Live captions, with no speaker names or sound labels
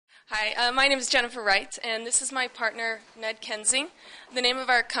Hi, my name is Jennifer Wright, and this is my partner, Ned Kensing. The name of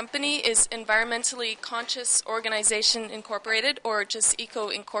our company is Environmentally Conscious Organization Incorporated, or just ECO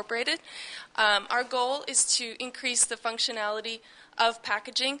Incorporated. Our goal is to increase the functionality of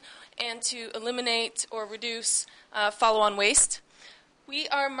packaging and to eliminate or reduce follow-on waste. We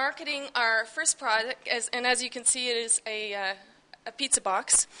are marketing our first product, and as you can see, it is a pizza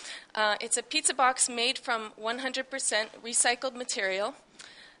box. It's a pizza box made from 100% recycled material.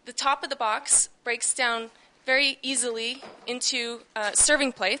 The top of the box breaks down very easily into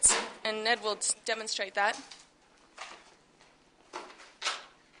serving plates, and Ned will demonstrate that.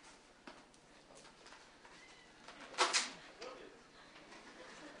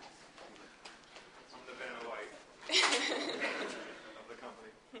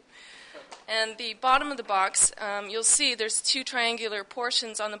 And the bottom of the box, you'll see there's two triangular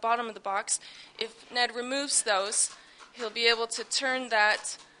portions on the bottom of the box. If Ned removes those, he'll be able to turn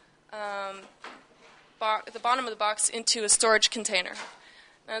that the bottom of the box into a storage container.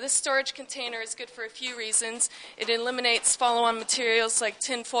 Now, this storage container is good for a few reasons. It eliminates follow-on materials like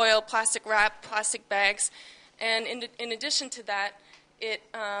tin foil, plastic wrap, plastic bags, and in addition to that, it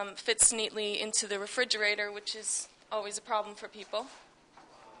fits neatly into the refrigerator, which is always a problem for people.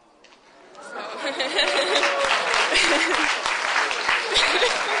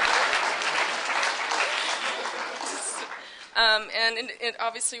 And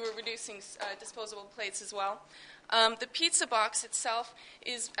obviously we're reducing disposable plates as well. The pizza box itself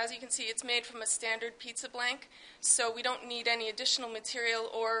is, as you can see, it's made from a standard pizza blank, so we don't need any additional material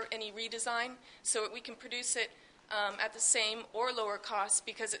or any redesign, so we can produce it at the same or lower cost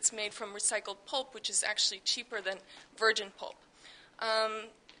because it's made from recycled pulp, which is actually cheaper than virgin pulp.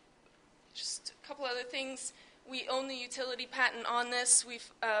 Just a couple other things. We own the utility patent on this.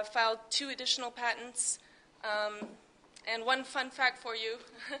 We've filed 2 additional patents. And one fun fact for you,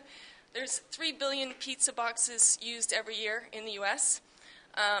 there's 3 billion pizza boxes used every year in the U.S.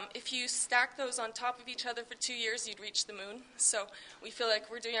 If you stack those on top of each other for 2 years, you'd reach the moon. So we feel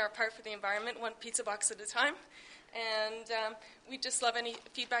like we're doing our part for the environment, one pizza box at a time. And we just love any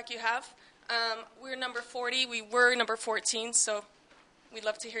feedback you have. We're number 40. We were number 14, so we'd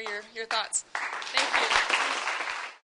love to hear your thoughts. Thank you.